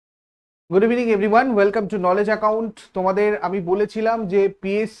Good evening everyone, welcome to knowledge account. তোমাদের আমি বলেছিলাম যে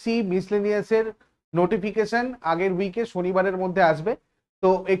পিএসসি মিসলেনিয়াসের নোটিফিকেশন আগের উইকে শনিবারের মধ্যে আসবে। তো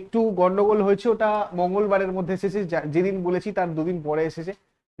একটু গন্ডগোল হয়েছে, ওটা মঙ্গলবারের মধ্যে এসেছে, যেদিন বলেছি তার দুদিন পরে এসেছে।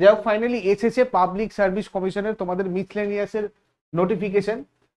 যাই হোক, ফাইনালি এসেছে পাবলিক সার্ভিস কমিশনের তোমাদের মিসলেনিয়াসের নোটিফিকেশন।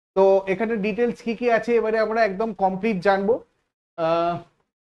 তো এখানে ডিটেলস কি কি আছে এবারে আমরা একদম কমপ্লিট জানবো।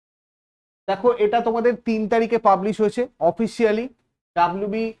 দেখো, এটা তোমাদের 3 তারিখে পাবলিশ হয়েছে অফিসিয়ালি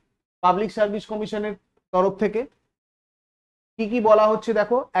ডাব্লিউবি পাবলিক সার্ভিস কমিশনের তরফ থেকে। কি কি বলা হচ্ছে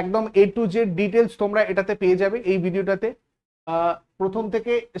দেখো, একদম এ টু জেড ডিটেলস তোমরা এটাতে পেয়ে যাবে এই ভিডিওটাতে। প্রথম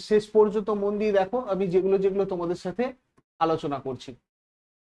থেকে শেষ পর্যন্ত মন দিয়ে দেখো, আমি যেগুলো যেগুলো তোমাদের সাথে আলোচনা করছি।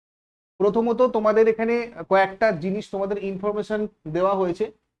 প্রথমত তোমাদের এখানে কয়েকটা জিনিস তোমাদের ইনফরমেশন দেওয়া হয়েছে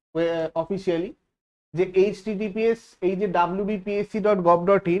অফিসিয়ালি, যে https এই যে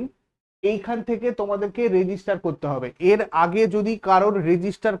wbpsc.gov.in এইখান থেকে তোমাদেরকে রেজিস্টার করতে হবে। এর আগে যদি কারোর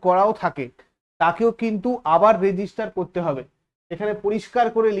রেজিস্টার করাও থাকে তাকেও কিন্তু আবার রেজিস্টার করতে হবে। এখানে পরিষ্কার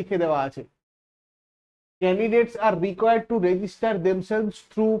করে লিখে দেওয়া আছে, candidates are required to register themselves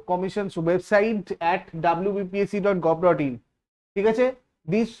through commission's website at wbpsc.gov.in। ঠিক আছে,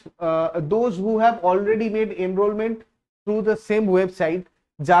 this those who have already made enrolment through the same website,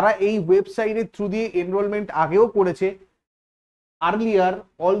 যারা এই ওয়েবসাইটের থ্রু দিয়ে এনরোলমেন্ট আগেও করেছে earlier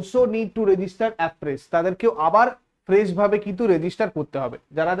also need to register afresh, তাদেরকেও আবার ফ্রেশ ভাবে কিন্তু রেজিস্টার করতে হবে।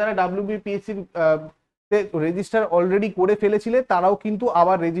 যারা যারা ডাব্লিউবিপিএসসি রেজিস্টার অলরেডি করে ফেলেছিলে তারাও কিন্তু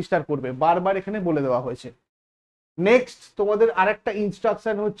আবার রেজিস্টার করবে, বারবার এখানে বলে দেওয়া হয়েছে। নেক্সট তোমাদের আরেকটা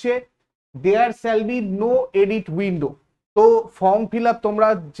ইনস্ট্রাকশন হচ্ছে, there shall be no edit window. তো ফর্ম ফিল আপ তোমরা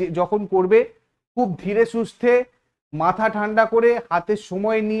যখন করবে খুব ধীরে সুস্থে মাথা ঠান্ডা করে হাতে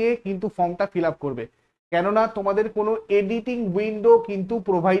সময় নিয়ে কিন্তু ফর্মটা ফিল আপ করবে, কেননা তোমাদের কোনো এডিটিং উইন্ডো কিন্তু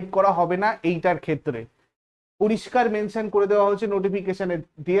প্রোভাইড করা হবে না এইটার ক্ষেত্রে। পরিষ্কার মেনশন করে দেওয়া হয়েছে নোটিফিকেশনে,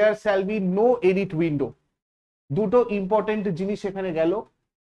 there shall be no edit window. দুটো ইম্পর্টেন্ট জিনিস এখানে গেল।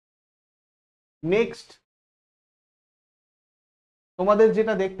 নেক্সট তোমাদের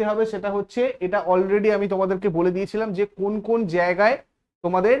যেটা দেখতে হবে সেটা হচ্ছে, এটা অলরেডি আমি তোমাদেরকে বলে দিয়েছিলাম যে কোন কোন জায়গায়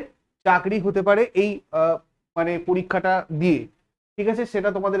তোমাদের চাকরি হতে পারে এই মানে পরীক্ষাটা দিয়ে। ঠিক আছে, সেটা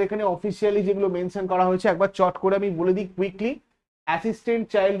তোমাদের এখানে অফিসিয়ালি যেগুলো মেনশন করা হয়েছে একবার চট করে আমি বলে দিই quickly. Assistant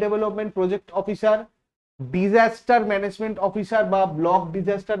child development project officer, disaster management officer বা ব্লক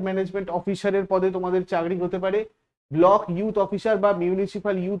ডিজাস্টার ম্যানেজমেন্ট অফিসারের পদে তোমাদের চাকরি হতে পারে, ব্লক ইউথ অফিসার বা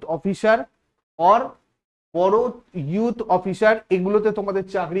মিউনিসিপাল ইউথ অফিসার অর বড় ইউথ অফিসার, এগুলোতে তোমাদের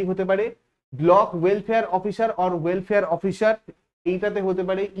চাকরি হতে পারে। Block welfare officer or welfare officer, এইটাতে হতে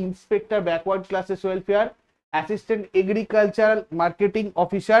পারে inspector backward classes welfare, assistant agricultural marketing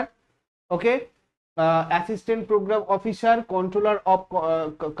officer, okay, assistant programme officer, controller of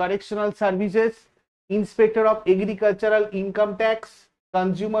correctional services, inspector of agricultural income tax,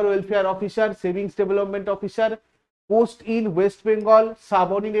 consumer welfare officer, savings development officer, post in West Bengal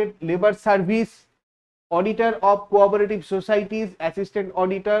subordinate labour service, auditor of cooperative societies, assistant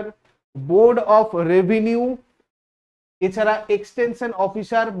auditor, board of revenue, এছাড়া extension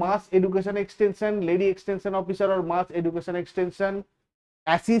officer, mass education extension, lady extension officer or mass education extension,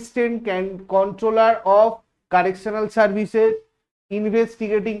 assistant controller of correctional services,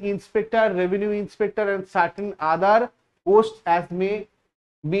 investigating inspector, revenue inspector and certain other post as may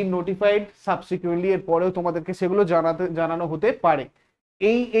be notified subsequently. এর পরেও তোমাদেরকে সেগুলো জানানো হতে পারে।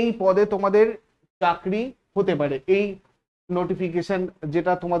 এই পদে তোমাদের চাকরি হতে পারে এই নোটিফিকেশন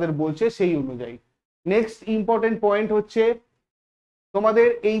যেটা তোমাদের বলছে সেই অনুযায়ী। নেক্সট ইম্পর্টেন্ট পয়েন্ট হচ্ছে, তোমাদের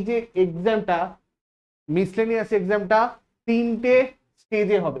এই যে এক্সামটা মিসলেনিয়াস এক্সামটা 3টে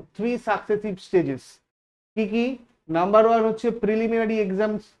স্টেজে হবে, 3 সাকসেসিভ স্টেজেস। কি কি? নাম্বার 1 হচ্ছে preliminary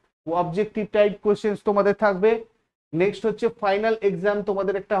exams, objective type questions তোমাদের থাকবে। নেক্সট হচ্ছে ফাইনাল এক্সাম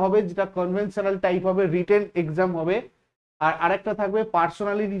তোমাদের একটা হবে যেটা কনভেনশনাল টাইপ হবে, রিটেন এক্সাম হবে। আর আরেকটা থাকবে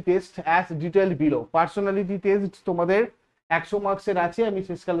personality test as detailed below. Personality test তোমাদের 100 মার্কসের আছে, আমি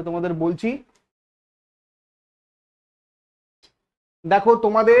শেষকালে তোমাদের বলছি। দেখো,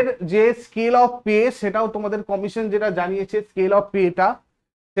 তোমাদের যে স্কেল অফ পে সেটাও তোমাদের কমিশন যেটা জানিয়েছে, স্কেল অফ পেটা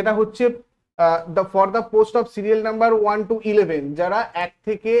সেটা হচ্ছে for the post of serial number 1 to 11, যারা 1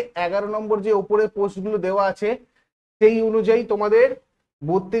 থেকে 11 নম্বর যে উপরে পোস্টগুলো দেওয়া আছে সেই অনুযায়ী তোমাদের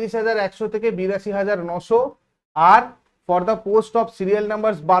 32,100 থেকে 82,900। আর for the post of serial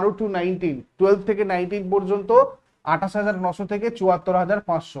number 12 to 19, 12 থেকে 19 পর্যন্ত 28,900 থেকে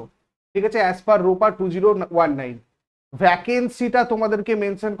 74,500। ঠিক আছে, অ্যাজ পার রোপা 2019। ভ্যাকেন্সিটা তোমাদেরকে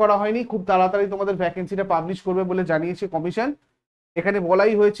মেনশন করা হয়নি, খুব তাড়াতাড়ি তোমাদের ভ্যাকেন্সিটা পাবলিশ করবে বলে জানিয়েছে কমিশন। এখানে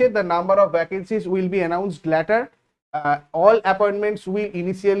বলাই হয়েছে, the number of vacancies will be announced letter, all appointments will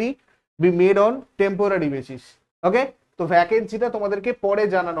initially be made on temporary basis. ওকে, তো ভ্যাকেন্সিটা তোমাদেরকে পরে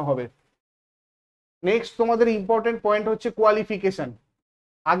জানানো হবে। নেক্সট তোমাদের ইম্পর্টেন্ট পয়েন্ট হচ্ছে কোয়ালিফিকেশন।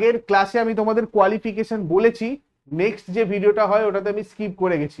 আগের ক্লাসে আমি তোমাদের কোয়ালিফিকেশন বলেছি, নেক্সট যে ভিডিওটা হয় ওটাতে আমি স্কিপ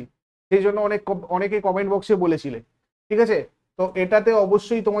করে গেছি, সেই জন্য অনেকে কমেন্ট বক্সে বলেছিলে। ঠিক আছে, তো এটাতে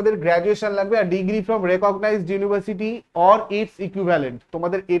অবশ্যই তোমাদের গ্র্যাজুয়েশন লাগবে আর degree from recognized university or its equivalent,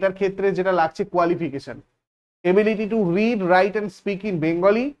 তোমাদের এটার ক্ষেত্রে যেটা লাগছে qualification. Ability to read write and speak in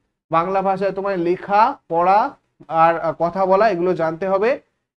Bengali, Bangla ভাষায় তোমার লেখা পড়া আর কথা বলা এগুলো জানতে হবে।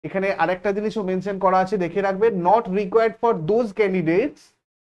 এখানে আরেকটা জিনিসও মেনশন করা আছে, দেখে রাখবে, not required for those candidates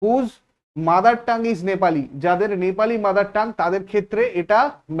whose mother tongue is Nepali, যাদের নেপালি মাদার টাং তাদের ক্ষেত্রে এটা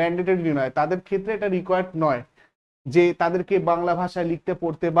ম্যান্ডেটরি নয়, তাদের ক্ষেত্রে এটা রিকোয়ার্ড নয় যে তাদেরকে বাংলা ভাষায় লিখতে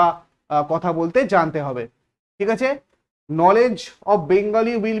পড়তে বা কথা বলতে জানতে হবে। ঠিক আছে, knowledge of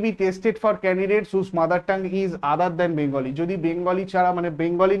Bengali will be tested for candidates whose mother tongue is other than Bengali, যদি বেঙ্গলি ছাড়া মানে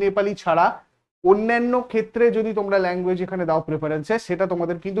বেঙ্গলি নেপালি ছাড়া অন্যান্য ক্ষেত্রে যদি তোমরা ল্যাঙ্গুয়েজ এখানে দাও প্রেফারেন্সে, সেটা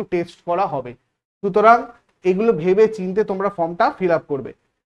তোমাদের কিন্তু টেস্ট করা হবে। সুতরাং এগুলো ভেবে চিনতে তোমরা ফর্মটা ফিল আপ করবে।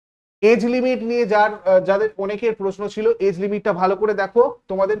 এজ লিমিট নিয়ে যাদের অনেকের প্রশ্ন ছিল, এজ লিমিটটা ভালো করে দেখো,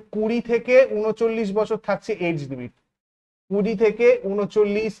 তোমাদের 20 থেকে 39 বছর থাকছে এজ লিমিট, 20 থেকে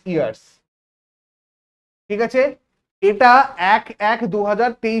 39 ইয়ার্স। ঠিক আছে, এটা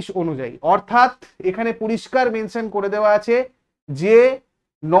 1/1/2023 অনুযায়ী, অর্থাৎ এখানে পরিষ্কার মেনশন করে দেওয়া আছে যে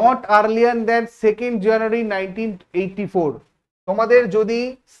নট আর্লিয়ার দ্যান 2nd জানুয়ারি 1984, তোমাদের যদি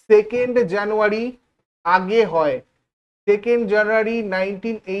 2nd জানুয়ারি আগে হয়, 2nd জানুয়ারি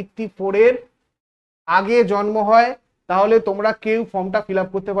 1984 এর আগে জন্ম হয়, তাহলে তোমরা কেউ ফর্মটা ফিল আপ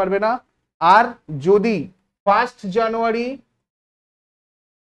করতে পারবে না। আর যদি 1st জানুয়ারি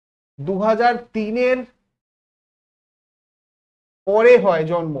 2003 এর পরে হয়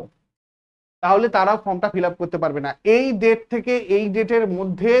জন্ম, তাহলে তারা ফর্মটা ফিল আপ করতে পারবে না। এই ডেট থেকে এই ডেটের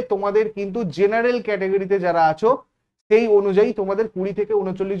মধ্যে তোমাদের কিন্তু জেনারেল ক্যাটাগরিতে যারা আছো সেই অনুযায়ী তোমাদের 20 থেকে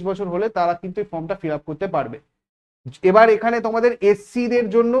 39 বছর হলে তারা কিন্তু এই ফর্মটা ফিল আপ করতে পারবে। এবার এখানে তোমাদের এসসি দের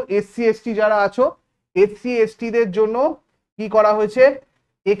জন্য, এসসি এসটি যারা আছো, এসসি এসটি দের জন্য কি করা হয়েছে,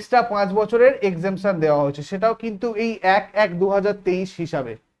 এক্সট্রা 5 বছরের এক্সামশন দেওয়া হয়েছে, সেটাও কিন্তু এই 1/1/2023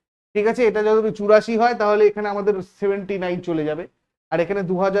 হিসাবে। ঠিক আছে, এটা যদি 84 হয় তাহলে এখানে আমাদের 79 চলে যাবে, আর এখানে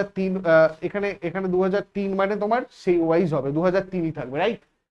 2003, এখানে 2003 মানে তোমার সেই ওয়াইজ হবে 2003ই থাকবে, রাইট।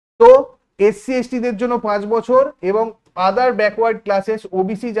 তো এসসি এসটি দের জন্য 5 বছর এবং আদার ব্যাকওয়ার্ড ক্লাসেস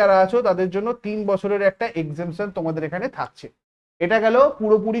ওবিসি যারা আছো তাদের জন্য 3 বছরের একটা এক্সামশন তোমাদের এখানে থাকছে। এটা গেল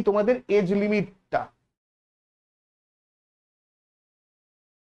পুরোপুরি তোমাদের এজ লিমিটটা।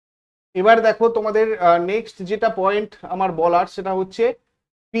 এবার দেখো তোমাদের নেক্সট যেটা পয়েন্ট আমার বলার সেটা হচ্ছে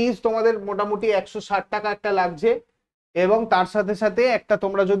ফিজ তোমাদের মোটামুটি 160 টাকা একটা লাগছে, এবং তার সাথে সাথে একটা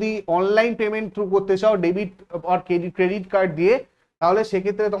তোমরা যদি অনলাইন পেমেন্ট থ্রু করতে চাও ডেবিট আর ক্রেডিট কার্ড দিয়ে, তাহলে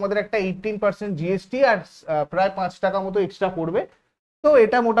সেক্ষেত্রে তোমাদের একটা 18% জিএসটি আর প্রায় 5 টাকা মতো এক্সট্রা পড়বে। তো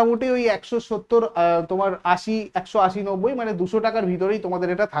এটা মোটামুটি ওই 170 তোমার 80 180 90 মানে 200 টাকার ভিতরেই তোমাদের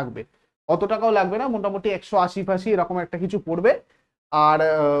এটা থাকবে, অত টাকাও লাগবে না, মোটামুটি 180 এরকম একটা কিছু পড়বে। আর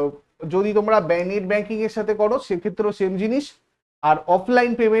যদি তোমরা নেট ব্যাংকিং এর সাথে করো সেক্ষেত্রেও সেম জিনিস, আর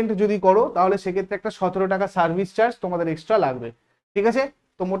অফলাইন পেমেন্ট যদি করো তাহলে সেক্ষেত্রে একটা 17 টাকা সার্ভিস চার্জ তোমাদের এক্সট্রা লাগবে। ঠিক আছে,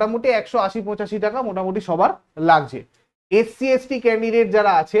 তো মোটামুটি 180-85 টাকা মোটামুটি সবার লাগছে। এসসি এসটি ক্যান্ডিডেট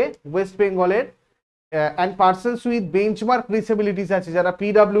যারা আছে ওয়েস্ট বেঙ্গলের and persons with benchmark disabilities আছে, যারা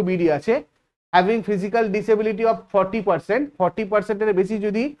পিডব্লিউবিডি আছে, হ্যাভিং ফিজিক্যাল ডিসেবিলিটি অফ 40%, 40%-এর বেশি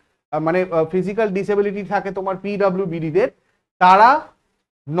যদি মানে ফিজিক্যাল ডিসেবিলিটি থাকে তোমার পিডব্লিউবিডি দের, তারা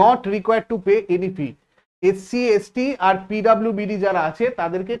not required to pay any fee. SC ST আর পিডব্লিউবিডি যারা আছে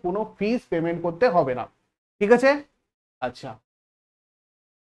তাদেরকে কোনো ফিস পেমেন্ট করতে হবে না। ঠিক আছে, আচ্ছা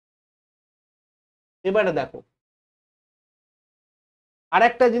এবারে দেখো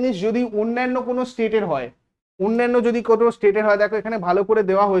আরেকটা জিনিস, যদি অন্যান্য কোনো স্টেটের হয়, দেখো এখানে ভালো করে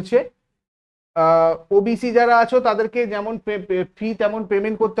দেওয়া হয়েছে, ওবিসি যারা আছো তাদেরকে যেমন ফি তেমন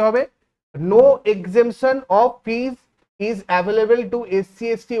পেমেন্ট করতে হবে। No exemption of fees is available to SC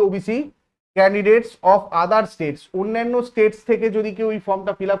ST OBC candidates of other states, অন্যান্য স্টেটস থেকে যদি কেউ এই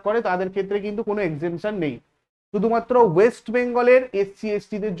ফর্মটা ফিল আপ করে তাদের ক্ষেত্রে কিন্তু কোনো এক্সেমশন নেই, শুধুমাত্র ওয়েস্ট বেঙ্গলের এসসি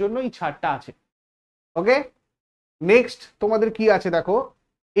এসটি দের জন্য এই ছাড়টা আছে। ওকে, নেক্সট তোমাদের কি আছে দেখো,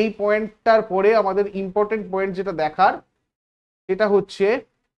 এই পয়েন্টটার পরে আমাদের ইম্পর্টেন্ট পয়েন্ট যেটা দেখার সেটা হচ্ছে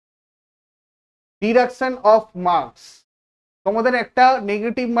ডিডাকশন অফ মার্কস। তোমাদের একটা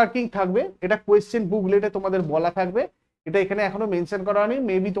নেগেটিভ মার্কিং থাকবে, এটা কোয়েশ্চেন বুকলেটে তোমাদের বলা থাকবে, এটা এখানে এখনো মেনশন করা হয়নি,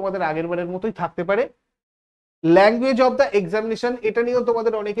 মেবি তোমাদের আগের বারের মতোই থাকতে পারে। ল্যাঙ্গুয়েজ অফ দ্য এক্সামিনেশন, এটা নিয়েও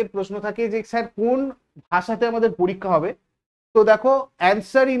তোমাদের অনেকের প্রশ্ন থাকে যে স্যার কোন ভাষাতে আমাদের পরীক্ষা হবে। তো দেখো,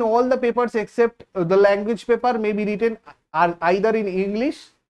 answer in all the papers except the language paper may be written either in English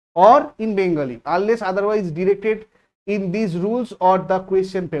or in Bengali unless otherwise directed in this rules or the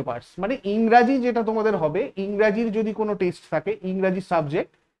question papers. মানে ইংরাজি যেটা তোমাদের হবে, ইংরাজির যদি কোনো টেস্ট থাকে, ইংরাজি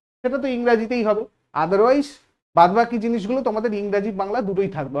সাবজেক্ট, সেটা তো ইংরাজিতেই হবে। আদারওয়াইজ বাদবাকি জিনিসগুলো তোমাদের ইংরাজি বাংলা দুটোই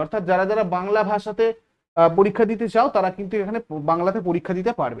থাকবে। অর্থাৎ যারা যারা বাংলা ভাষাতে পরীক্ষা দিতে চাও তারা কিন্তু এখানে বাংলাতে পরীক্ষা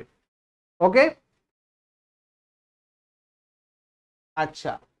দিতে পারবে। ওকে,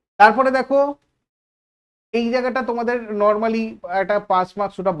 আচ্ছা। তারপরে দেখো এই জায়গাটা তোমাদের নর্মালি একটা 5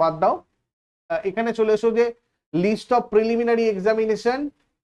 মার্কস, ওটা বাদ দাও। এখানে চলে এসো যে list of preliminary examination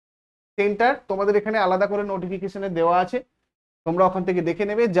centre, তোমাদের এখানে আলাদা করে নোটিফিকেশনে দেওয়া আছে, তোমরা ওখান থেকে দেখে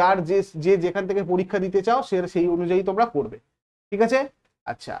নেবে। যার যে যেখান থেকে পরীক্ষা দিতে চাও সে সেই অনুযায়ী তোমরা করবে, ঠিক আছে।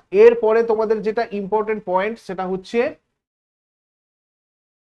 আচ্ছা, এরপরে তোমাদের যেটা ইম্পর্টেন্ট পয়েন্ট সেটা হচ্ছে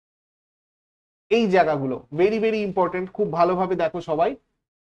এই জায়গাগুলো, ভেরি ভেরি ইম্পর্টেন্ট, খুব ভালোভাবে দেখো সবাই।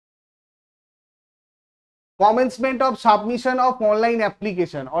 Commencement of submission of online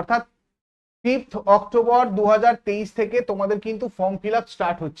application, অর্থাৎ 5 অক্টোবর 2023 থেকে তোমাদের কিন্তু ফর্ম ফিল আপ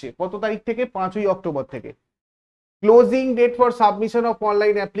স্টার্ট হচ্ছে। কত তারিখ থেকে? 5ই অক্টোবর থেকে। Closing date for submission of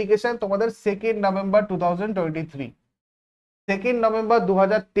online application তোমাদের 2 নভেম্বর 2023, 2 নভেম্বর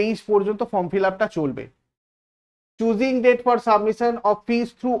 2023 পর্যন্ত ফর্ম ফিল আপটা চলবে। Choosing date for submission of fees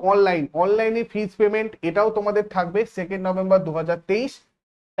through online, অনলাইনে ফিস পেমেন্ট এটাও তোমাদের থাকবে 2 নভেম্বর 2023,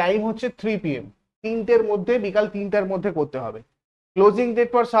 টাইম হচ্ছে 3 PM, 3টের মধ্যে, বিকাল 3টার মধ্যে করতে হবে। Closing date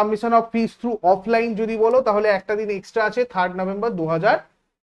for submission of fees through offline যদি বলো তাহলে একটা দিন এক্সট্রা আছে, 3 নভেম্বর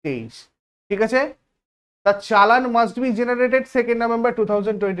 2023, ঠিক আছে। The চালান must be generated 2 November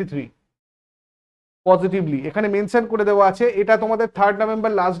 2023 positively, এখানে মেনশন করে দেওয়া আছে। এটা তোমাদের 3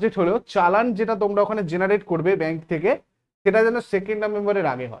 নভেম্বর লাস্ট ডেট হলেও চালান যেটা তোমরা ওখানে জেনারেট করবে ব্যাংক থেকে সেটা যেন 2 নভেম্বরের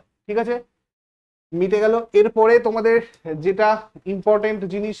আগে হয়, ঠিক আছে। মিটে গেল। এরপরে তোমাদের যেটা ইম্পর্টেন্ট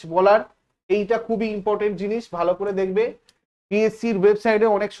জিনিস বলার, এইটা খুবই ইম্পর্টেন্ট জিনিস, ভালো করে দেখবে। পিএসসির ওয়েবসাইটে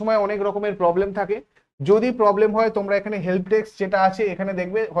অনেক সময় অনেক রকমের প্রবলেম থাকে। যদি প্রবলেম হয় তোমরা এখানে হেল্প ডেস্ক যেটা আছে এখানে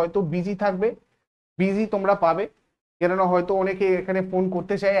দেখবে, হয়তো বিজি থাকবে, বিজি তোমরা পাবে, কেননা হয়তো অনেকে এখানে ফোন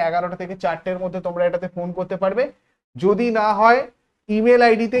করতে চায়। 11টা থেকে 4টের মধ্যে তোমরা এটাতে ফোন করতে পারবে। যদি না হয় ইমেল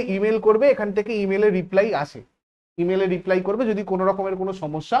আইডিতে ইমেল করবে, এখান থেকে ইমেলে রিপ্লাই আসে, ইমেলে রিপ্লাই করবে যদি কোনো রকমের কোনো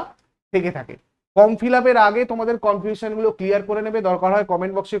সমস্যা থেকে থাকে। ফর্ম ফিল আপের আগে তোমাদের কনফিউশনগুলো ক্লিয়ার করে নেবে, দরকার হয়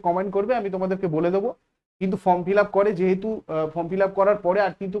কমেন্ট বক্সে কমেন্ট করবে, আমি তোমাদেরকে বলে দেবো। কিন্তু ফর্ম ফিল আপ করে যেহেতু ফর্ম ফিল আপ করার পরে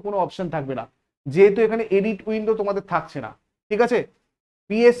আর কিন্তু কোনো অপশন থাকবে না, যেহেতু এখানে এডিট উইন্ডো তোমাদের থাকছে না, ঠিক আছে।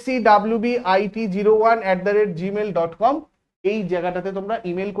 pscwbit01@gmail.com এই জায়গাটাতে তোমরা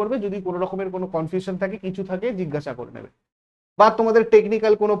ইমেল করবে যদি কোনো রকমের কোনো কনফিউশন থাকে, কিছু থাকে জিজ্ঞাসা করে নেবে, বা তোমাদের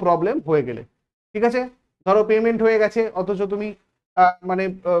টেকনিক্যাল কোনো প্রবলেম হয়ে গেলে, ঠিক আছে। ধরো পেমেন্ট হয়ে গেছে অথচ তুমি মানে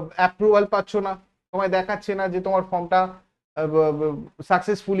অ্যাপ্রুভাল পাচ্ছ না, তোমায় দেখাচ্ছে না যে তোমার ফর্মটা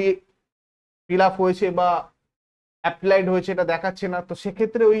সাকসেসফুলি ফিল আপ হয়েছে বা অ্যাপ্লাইড হয়েছে, এটা দেখাচ্ছে না, তো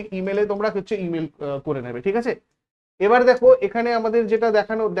সেক্ষেত্রে ওই ইমেলে তোমরা হচ্ছে ইমেল করে নেবে, ঠিক আছে। এবার দেখো এখানে আমাদের যেটা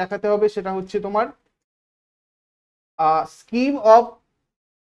দেখাতে হবে সেটা হচ্ছে তোমার scheme of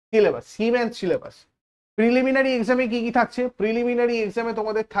syllabus, scheme and syllabus. Preliminary এক্সামে কি কি থাকছে? প্রিলিমিনারি এক্সামে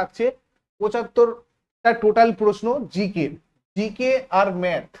তোমাদের থাকছে 75টা টোটাল প্রশ্ন, জিকে, জিকে আর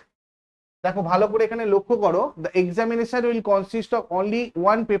ম্যাথ। দেখো ভালো করে এখানে লক্ষ্য করো, the examination will consist of only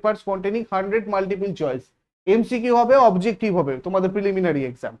 1 paper containing 100 multiple choice. MCQ হবে, অবজেক্টিভ হবে তোমাদের প্রিলিমিনারি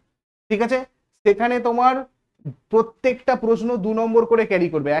এক্সাম, ঠিক আছে। সেখানে তোমার প্রত্যেকটা প্রশ্ন 2 নম্বর করে ক্যারি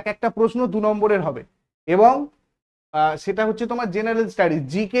করবে, এক একটা প্রশ্ন 2 নম্বরের হবে। এবং সেটা হচ্ছে তোমার জেনারেল স্টাডিজ,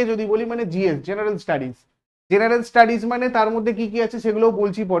 জিকে যদি বলি মানে GS, general studies. General studies মানে তার মধ্যে কি কি আছে সেগুলোও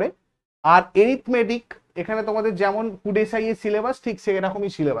বলছি পরে। আর এরিথমেটিক, এখানে তোমাদের যেমন ফুডএসআই এর সিলেবাস ঠিক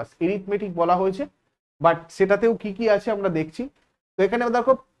সেরকমই সিলেবাস, এরিথমেটিক বলা হয়েছে, বাট সেটাতেও কি কি আছে আমরা দেখছি। তো এখানে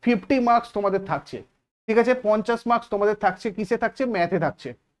দেখো 50 মার্কস তোমাদের থাকছে, ঠিক আছে। 50 মার্কস তোমাদের থাকছে কিসে? থাকছে ম্যাথে থাকছে,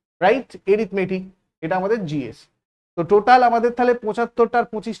 রাইট, এরিথমেটিক, এটা আমাদের জিএস। তো টোটাল আমাদের তাহলে 75টার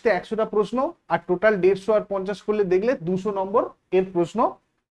 25টা 100টা প্রশ্ন, আর টোটাল 150 আর 50 করলে দেখলে 200 নম্বর এর প্রশ্ন।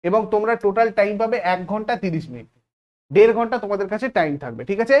 এবং তোমরা টোটাল টাইম পাবে 1 ঘন্টা 30 মিনিট, 1.5 ঘন্টা তোমাদের কাছে টাইম থাকবে,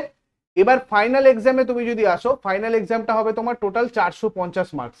 ঠিক আছে। এবার ফাইনাল এক্সামে তুমি যদি আসো, ফাইনাল এক্সামটা হবে তোমার টোটাল 450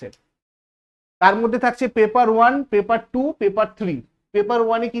 মার্কসের। তার মধ্যে থাকছে পেপার 1, পেপার 2, পেপার 3। পেপার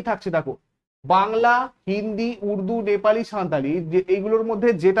 1-এ কি থাকছে দেখো, বাংলা, হিন্দি, উর্দু, নেপালি, সাঁওতালি, এইগুলোর মধ্যে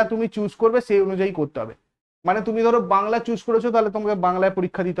যেটা তুমি চুজ করবে সেই অনুযায়ী করতে হবে। মানে তুমি ধরো বাংলা চুজ করেছো তাহলে তোমাকে বাংলায়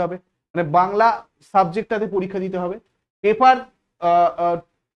পরীক্ষা দিতে হবে, মানে বাংলা সাবজেক্টটাতে পরীক্ষা দিতে হবে। পেপার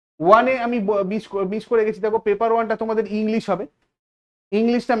 1-এ আমি মিস করে গেছি, দেখো পেপার 1টা তোমাদের ইংলিশ হবে,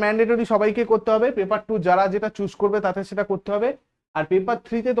 ইংলিশটা ম্যান্ডেটরি সবাইকে করতে হবে। পেপার 2 যারা যেটা চুজ করবে তাতে সেটা করতে হবে। আর পেপার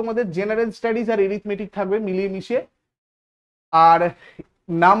 3-তে তোমাদের জেনারেল স্টাডিজ আর এরিথমেটিক থাকবে মিলিয়ে মিশিয়ে। আর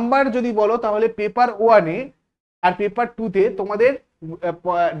নাম্বার যদি বলো তাহলে পেপার 1-এ আর পেপার 2-তে তোমাদের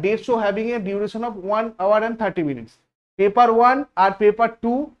 150 having a duration of 1 hour and 30 minutes, paper 1 R paper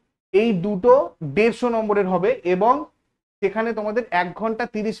 2 এই দুটো 150 নম্বরের হবে এবং সেখানে তোমাদের 1 ঘন্টা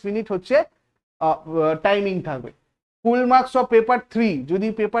 30 মিনিট হচ্ছে টাইমিং থাকবে। ফুল মার্কস অফ পেপার 3 যদি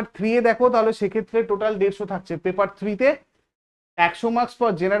পেপার 3 এ দেখো তাহলে সেক্ষেত্রে টোটাল 150 থাকছে। পেপার 3 তে 100 marks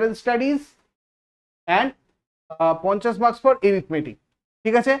for general studies and 50 marks for arithmetic.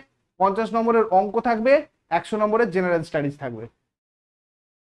 ঠিক আছে, 50 নম্বরের অঙ্ক থাকবে, 100 নম্বরের জেনারেল স্টাডিজ থাকবে।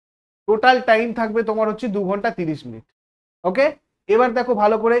 টোটাল টাইম থাকবে তোমার হচ্ছে 2 ঘন্টা 30 মিনিট। ওকে, এবার দেখো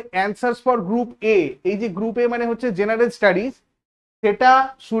ভালো করে অ্যান্সার্স ফর গ্রুপ এ। এই যে গ্রুপ এ মানে হচ্ছে জেনারেল স্টাডিজ, সেটা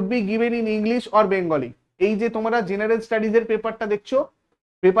should be given in English or Bengali. এই যে তোমরা জেনারেল স্টাডিজ এর পেপারটা দেখছো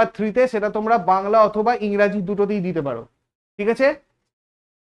পেপার 3 তে, সেটা তোমরা বাংলা অথবা ইংরাজি দুটোতেই দিতে পারো। ঠিক আছে,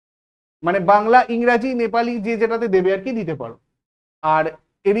 মানে বাংলা ইংরাজি নেপালি যে যেটাতে দেবে আর কি দিতে পারো। আর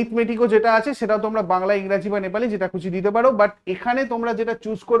এরিথমেটিকও যেটা আছে সেটা তোমরা বাংলা ইংরাজি বা নেপালি যেটা খুশি দিতে পারো, বাট এখানে তোমরা যেটা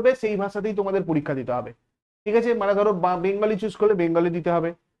চুজ করবে সেই ভাষাতেই তোমাদের পরীক্ষা দিতে হবে। ঠিক আছে, মানে ধরো বেঙ্গলি চুজ করলে বেঙ্গলি দিতে হবে,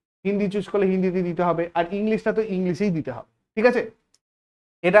 হিন্দি চুজ করলে হিন্দিতে দিতে হবে, আর ইংলিশটা তো ইংলিশেই দিতে হবে। ঠিক আছে,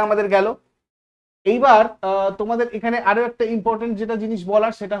 এটা আমাদের গেল। এইবার তোমাদের এখানে আরো একটা ইম্পর্টেন্ট যেটা জিনিস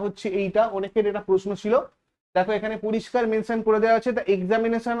বলার সেটা হচ্ছে এইটা, অনেকের এটা প্রশ্ন ছিল। দেখো এখানে পরিষ্কার মেনশন করে দেওয়া আছে the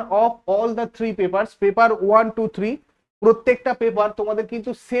examination of all the 3 papers, paper 1 2 3, প্রত্যেকটা পেপার তোমাদের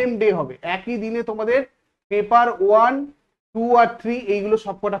কিন্তু সেম ডে হবে, একই দিনে তোমাদের পেপার 1 2 আর 3 এইগুলো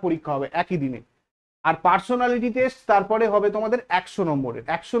সবকটা পরীক্ষা হবে একই দিনে। আর পার্সোনালিটি টেস্ট তারপরে হবে তোমাদের 100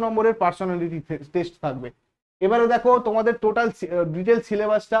 নম্বরের পার্সোনালিটি টেস্ট থাকবে। এবারে দেখো তোমাদের টোটাল ডিটেল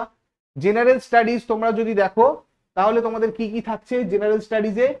সিলেবাসটা। জেনারেল স্টাডিজ তোমরা যদি দেখো তাহলে তোমাদের কি কি থাকছে জেনারেল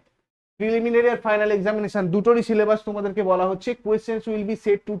স্টাডিজে, প্রিলিমিনারি আর ফাইনাল এক্সামিনেশন দুটোরই সিলেবাস তোমাদেরকে বলা হচ্ছে। Questions will be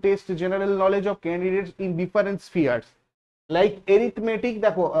set to test general knowledge of candidates in different স্ফিয়ার্স like arithmetic.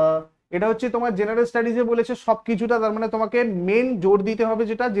 দেখো এটা হচ্ছে তোমার জেনারেল স্টাডিজে বলেছে সবকিছুটা, তার মানে তোমাকে মেন জোর দিতে হবে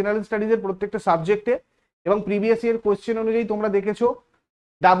যেটা জেনারেল স্টাডিজের প্রত্যেকটা সাবজেক্টে, এবং প্রিভিয়াস ইয়ার কোয়েশ্চেন অনুযায়ী তোমরা দেখেছো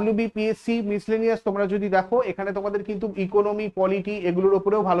wbpsc মিসলেনিয়াস তোমরা যদি দেখো এখানে তোমাদের কিন্তু ইকোনমি পলিটি এগুলোর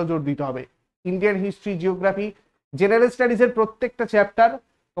উপরেও ভালো জোর দিতে হবে, ইন্ডিয়ান হিস্ট্রি জিওগ্রাফি। জেনারেল স্টাডিজের প্রত্যেকটা চ্যাপ্টার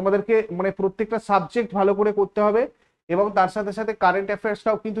তোমাদেরকে মানে প্রত্যেকটা সাবজেক্ট ভালো করে করতে হবে, এবং তার সাথে সাথে কারেন্ট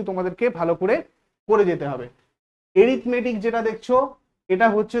অ্যাফেয়ার্সটাও কিন্তু তোমাদেরকে ভালো করে করে যেতে হবে। এরিথমেটিক যেটা দেখছো এটা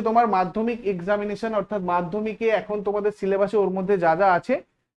হচ্ছে তোমার মাধ্যমিক এক্সামিনেশন, অর্থাৎ মাধ্যমিকে এখন তোমাদের সিলেবাসে ওর মধ্যে যা যা আছে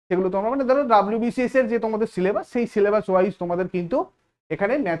সেগুলো তোমরা মানে ধরো WBCS এর যে তোমাদের সিলেবাস সেই সিলেবাস ওয়াইজ তোমাদের কিন্তু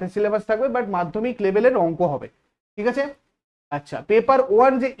এখানে ম্যাথের সিলেবাস থাকবে, বাট মাধ্যমিক লেভেলের অঙ্ক হবে। ঠিক আছে, আচ্ছা পেপার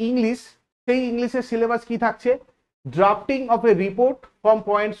 1 যে ইংলিশ, সেই ইংলিশের সিলেবাস কি থাকছে, drafting of A report from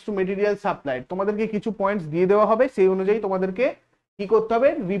points two material supplied. তোমাদেরকে কিছু পয়েন্টস দিয়ে দেওয়া হবে, সেই অনুযায়ী তোমাদেরকে কি করতে হবে,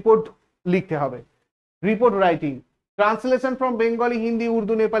 রিপোর্ট লিখতে হবে, report writing. Translation from Bengali, Hindi,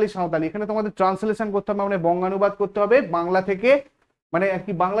 Urdu, Nepali, Santali, এখানে তোমাদের ট্রান্সলেশন করতে হবে, মানে বঙ্গানুবাদ করতে হবে বাংলা থেকে, মানে আর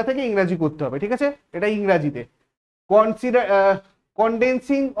কি বাংলা থেকে ইংরাজি করতে হবে। ঠিক আছে, এটা ইংরাজিতে। Consider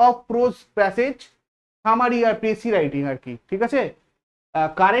condensing of pros passage, summary R precis writing আর কি। ঠিক আছে,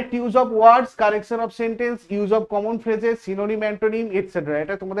 correct use of words, correction of sentence, use of common phrases, synonym, antonym etcetera.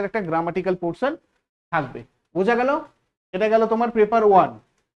 এটা তোমাদের একটা গ্রামাটিক্যাল পোর্শন থাকবে। বোঝা গেল? এটা গেল তোমার পেপার 1।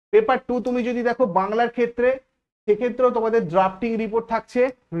 পেপার 2 তুমি যদি দেখো বাংলার ক্ষেত্রে, সেক্ষেত্রেও তোমাদের ড্রাফটিং রিপোর্ট থাকছে,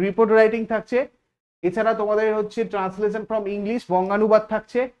 রিপোর্ট রাইটিং থাকছে, এছাড়া তোমাদের হচ্ছে ট্রান্সলেশন ফ্রম ইংলিশ, বঙ্গানুবাদ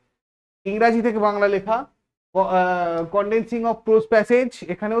থাকছে, ইংরাজি থেকে বাংলা লেখা, কন্ডেন্সিং অফ প্রোজ প্যাসেজ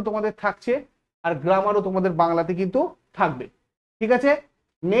এখানেও তোমাদের থাকছে, আর গ্রামারও তোমাদের বাংলাতে কিন্তু থাকবে। ঠিক আছে,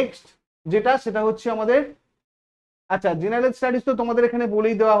 নেক্সট যেটা সেটা হচ্ছে আমাদের, আচ্ছা জেনারেল স্টাডিজ তো তোমাদের এখানে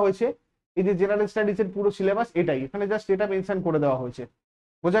বলেই দেওয়া হয়েছে, এই যে জেনারেল স্টাডিজ এর পুরো সিলেবাস এটাই, এখানে জাস্ট এটা মেনশন করে দেওয়া হয়েছে।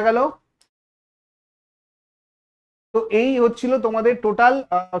 বোঝা গেল? তো এই হচ্ছিল তোমাদের টোটাল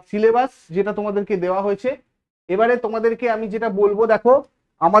সিলেবাস যেটা তোমাদেরকে দেওয়া হয়েছে। এবারে তোমাদেরকে আমি যেটা বলবো, দেখো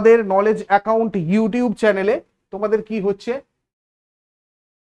আমাদের নলেজ অ্যাকাউন্ট ইউটিউব চ্যানেলে তোমাদের কি হচ্ছে,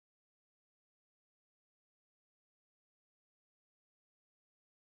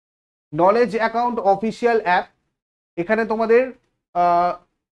 নলেজ অ্যাকাউন্ট অফিসিয়াল অ্যাপ, এখানে তোমাদের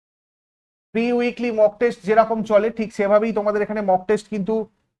প্রি উইকলি মক টেস্ট যেরকম চলে ঠিক সেভাবেই তোমাদের এখানে মক টেস্ট কিন্তু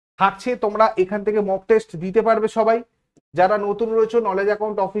থাকছে। তোমরা এখান থেকে মক টেস্ট দিতে পারবে সবাই। যারা নতুন রয়েছে নলেজ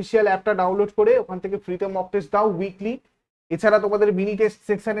অ্যাকাউন্ট অফিসিয়াল অ্যাপটা ডাউনলোড করে ওখান থেকে ফ্রিতে মক টেস্ট দাও উইকলি। এছাড়া তোমাদের মিনি টেস্ট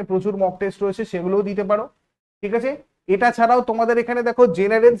সেকশনে প্রচুর মক টেস্ট রয়েছে, সেগুলোও দিতে পারো। ঠিক আছে, এটা ছাড়াও তোমাদের এখানে দেখো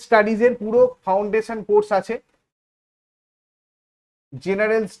জেনারেল স্টাডিজ এর পুরো ফাউন্ডেশন কোর্স আছে।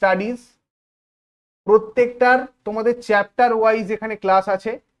 জেনারেল স্টাডিজ প্রত্যেকটার তোমাদের চ্যাপ্টার ওয়াইজ এখানে ক্লাস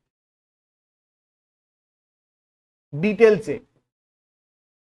আছে ডিটেলসে।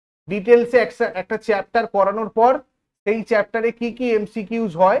 ডিটেলসে একটা চ্যাপ্টার করানোর পর সেই চ্যাপ্টারে কি কি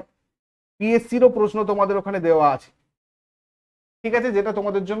এমসিকিউজ হয়, পিএসসিরও প্রশ্ন তোমাদের ওখানে দেওয়া আছে। ঠিক আছে, যেটা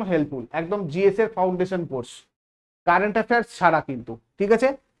তোমাদের জন্য হেল্পফুল, একদম জিএস এর ফাউন্ডেশন কোর্স। কারেন্ট অ্যাফেয়ার্স ছাড়া কিন্তু, ঠিক আছে?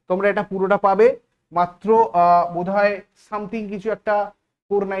 তোমরা এটা পুরোটা পাবে মাত্র বোধহয় সামথিং কিছু একটা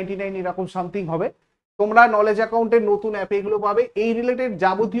 499 এরকম সামথিং হবে। তোমরা নলেজ অ্যাকাউন্টের নতুন অ্যাপে এগুলো পাবে। এই রিলেটেড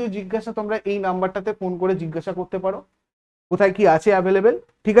যাবতীয় জিজ্ঞাসা তোমরা এই নাম্বারটাতে ফোন করে জিজ্ঞাসা করতে পারো কোথায় কি আছে অ্যাভেলেবেল,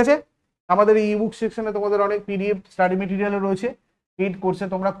 ঠিক আছে? আমাদের এই ইবুক সেকশনে তোমাদের অনেক পিডিএফ স্টাডি মেটেরিয়ালও রয়েছে, পেইড কোর্সে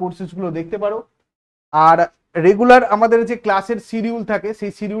তোমরা কোর্সেসগুলো দেখতে পারো। আর রেগুলার আমাদের যে ক্লাসের শিডিউল থাকে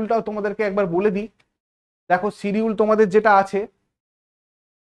সেই শিডিউলটাও তোমাদেরকে একবার বলে দিই। দেখো শিডিউল তোমাদের যেটা আছে,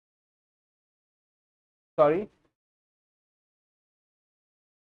 সরি,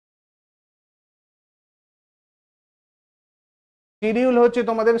 শিডিউল হচ্ছে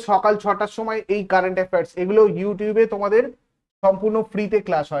তোমাদের সকাল 6টার সময় এই কারেন্ট অ্যাফেয়ার্স এগুলো ইউটিউবে তোমাদের সম্পূর্ণ ফ্রিতে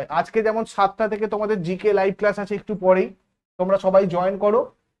ক্লাস হয়। আজকে যেমন 7টা থেকে তোমাদের জিকে লাইভ ক্লাস আছে, একটু পরেই তোমরা সবাই জয়েন করো।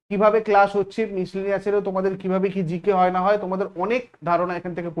 কিভাবে ক্লাস হচ্ছে মিসলেনিয়াসেরও তোমাদের কিভাবে কি জিকে হয় না হয় তোমাদের অনেক ধারণা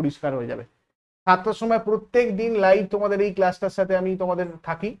এখান থেকে পরিষ্কার হয়ে যাবে। 7টার সময় প্রত্যেক দিন লাইভ তোমাদের এই ক্লাসটার সাথে আমি তোমাদের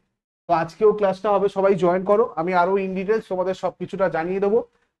থাকি। তো আজকেও ক্লাসটা হবে, সবাই জয়েন করো। আমি আরো ইন ডিটেলস তোমাদের সবকিছুটা জানিয়ে দেবো।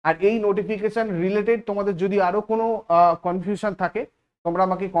 আর এই নোটিফিকেশন রিলেটেড তোমাদের যদি আরো কোনো কনফিউশন থাকে তোমরা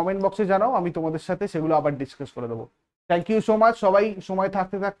আমাকে কমেন্ট বক্সে জানাও, আমি তোমাদের সাথে সেগুলো আবার ডিসকাস করে দেবো। Thank you so much. সবাই সময়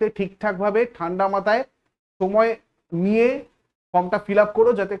থাকতে থাকতে ঠিকঠাক ভাবে ঠান্ডা মাথায় সময় নিয়ে ফর্মটা ফিল আপ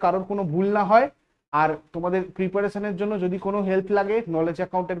করো যাতে কারোর কোনো ভুল না হয়। আর তোমাদের প্রিপারেশনের জন্য যদি কোনো হেল্প লাগে নলেজ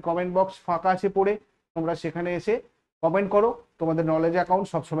অ্যাকাউন্টের কমেন্ট বক্স ফাঁকা আছে পড়ে, তোমরা সেখানে এসে কমেন্ট করো। তোমাদের নলেজ অ্যাকাউন্ট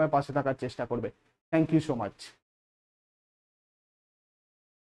সবসময় পাশে থাকার চেষ্টা করবে। Thank you so much.